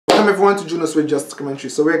Welcome everyone to Junosuede Just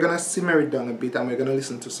Commentary. So we're gonna simmer it down a bit and we're gonna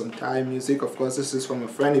listen to some Thai music. Of course, this is from a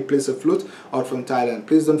friend. He plays a flute out from Thailand.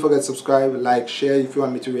 Please don't forget to subscribe, like, share. If you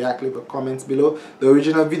want me to react, leave a comment below. The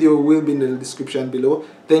original video will be in the description below.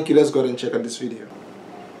 Thank you. Let's go ahead and check out this video.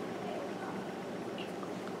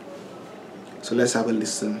 So let's have a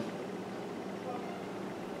listen.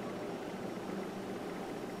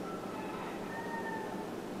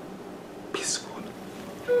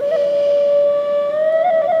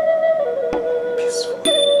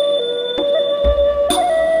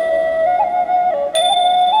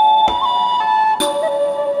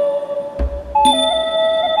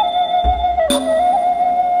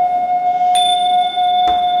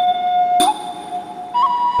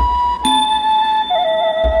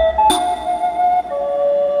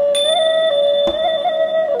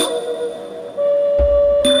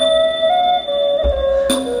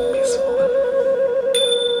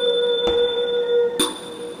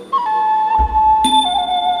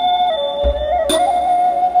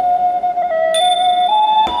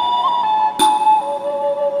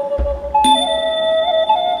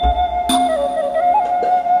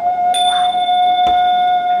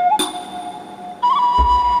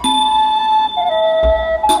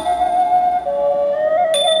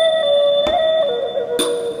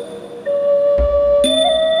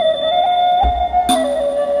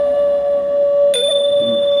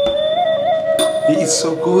 He is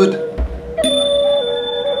so good.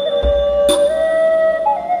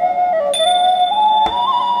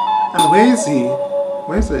 And where is he?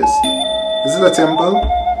 Where is this? Is it a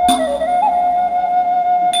temple?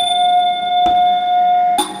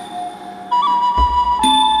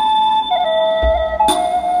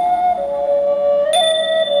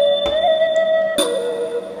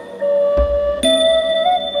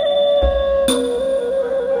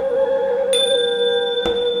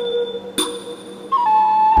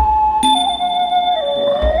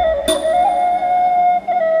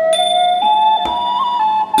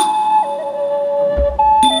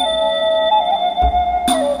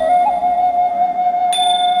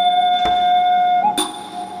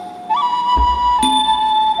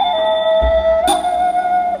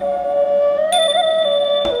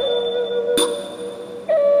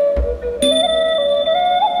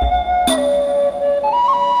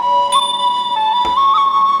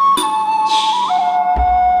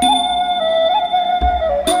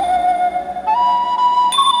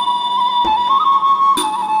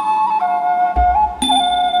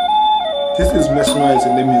 This is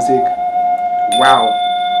mesmerizing, the music. Wow.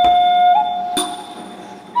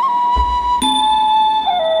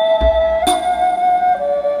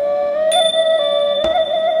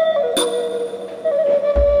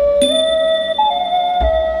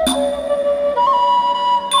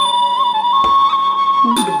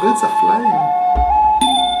 Ooh, the birds are flying.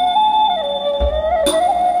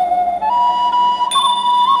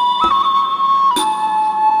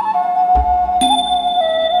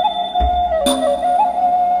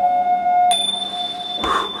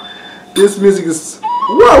 This music is,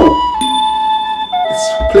 wow!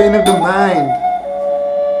 It's playing in the mind.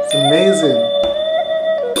 It's amazing.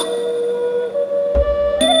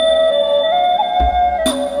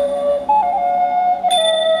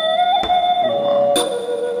 Wow.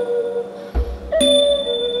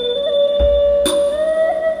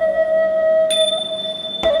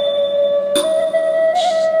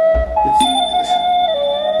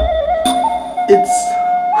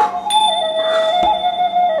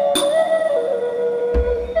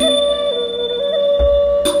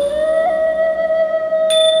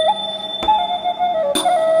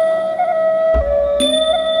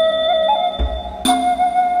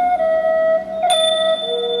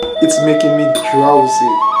 It's making me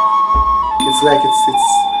drowsy. It's like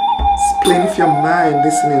it's playing with your mind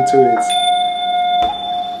listening to it.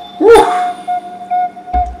 Woo!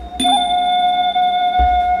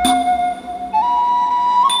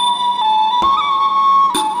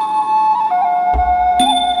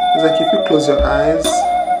 It's like if you close your eyes,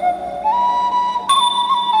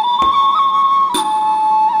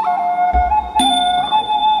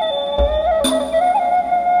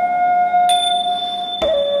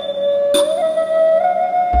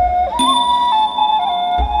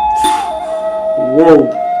 whoa,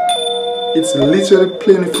 it's literally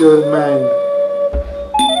playing with your mind.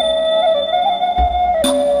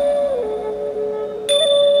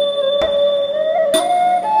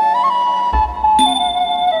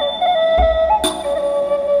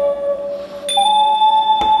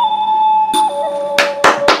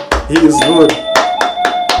 He is good.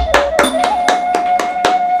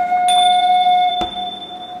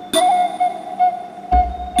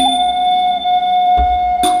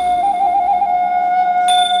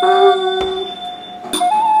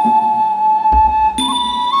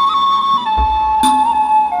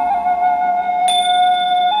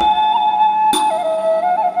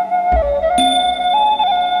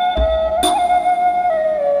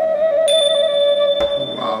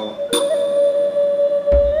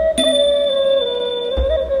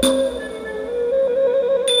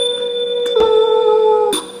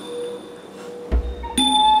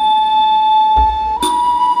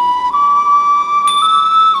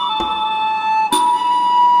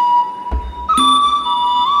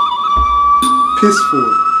 peaceful.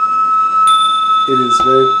 It is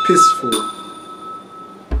very peaceful.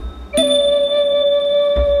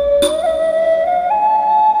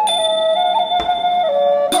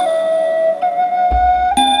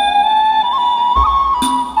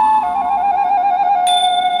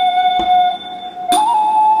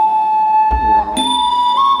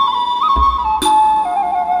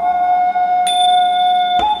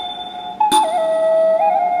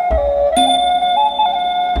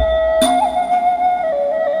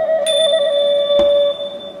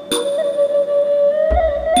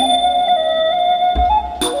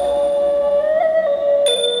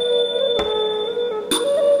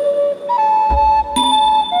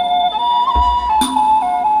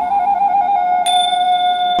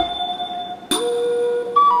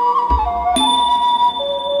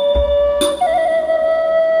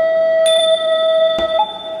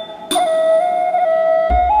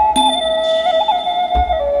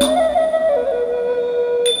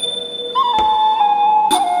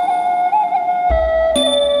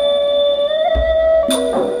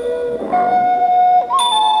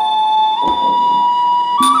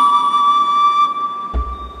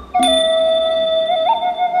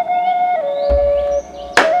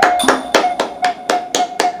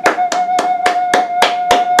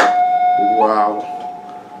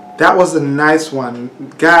 That was a nice one,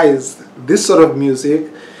 guys. This sort of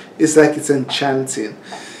music is like it's enchanting.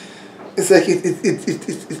 It's like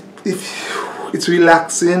it's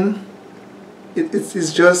relaxing.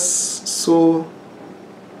 It's just so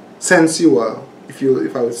sensual, if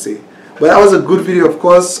I would say. But that was a good video, of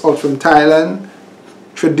course, out from Thailand.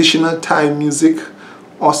 Traditional Thai music,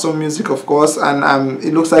 awesome music, of course. And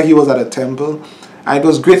it looks like he was at a temple. And it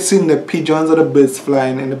was great seeing the pigeons or the birds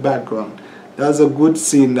flying in the background. That's a good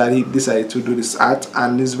scene that he decided to do this at,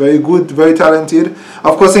 and he's very good, very talented.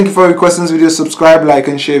 Of course, thank you for requesting this video. Subscribe, like,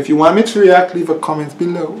 and share. If you want me to react, leave a comment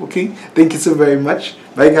below, okay? Thank you so very much.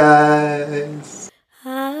 Bye, guys.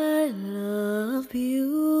 I love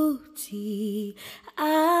beauty.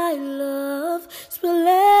 I love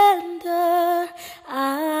splendor.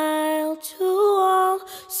 I'll do all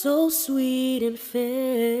so sweet and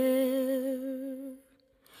fair.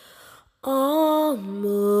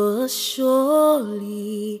 Almost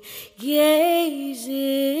surely gaze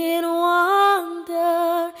in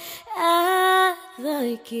wonder at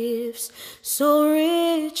thy gifts so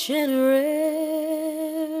rich and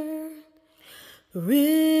rare.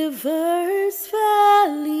 Rivers,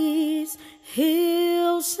 valleys,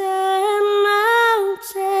 hills and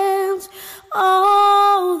mountains,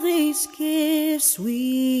 all these gifts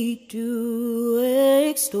we do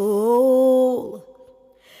extol.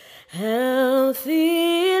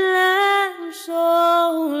 Healthy land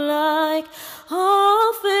so like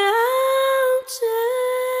all fountains,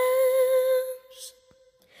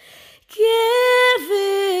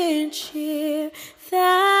 giving cheer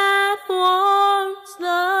that warms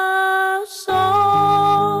the soul.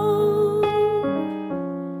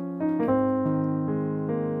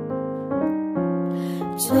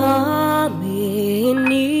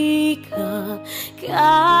 Dominica,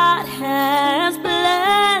 God has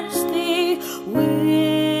blessed thee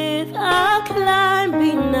with a clime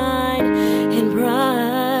benign and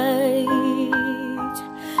bright,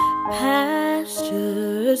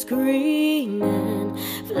 pastures green and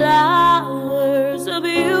flowers of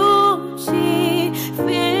beauty,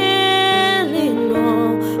 filling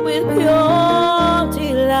all with pure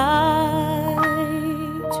delight,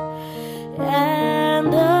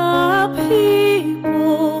 and the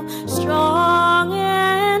people strong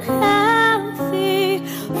and healthy,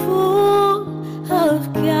 full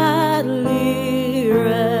of godly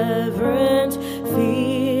reverent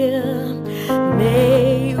fear.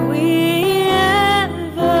 May we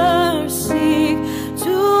ever seek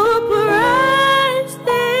to praise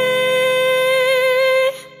thee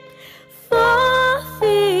for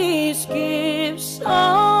these gifts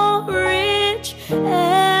so rich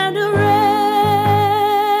and rare.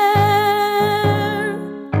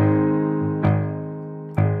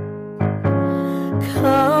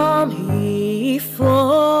 Come ye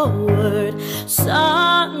forward,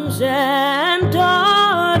 sons and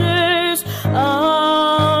daughters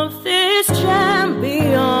of this gem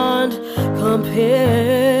beyond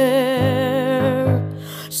compare.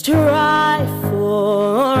 Strive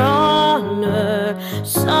for honor,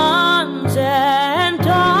 sons and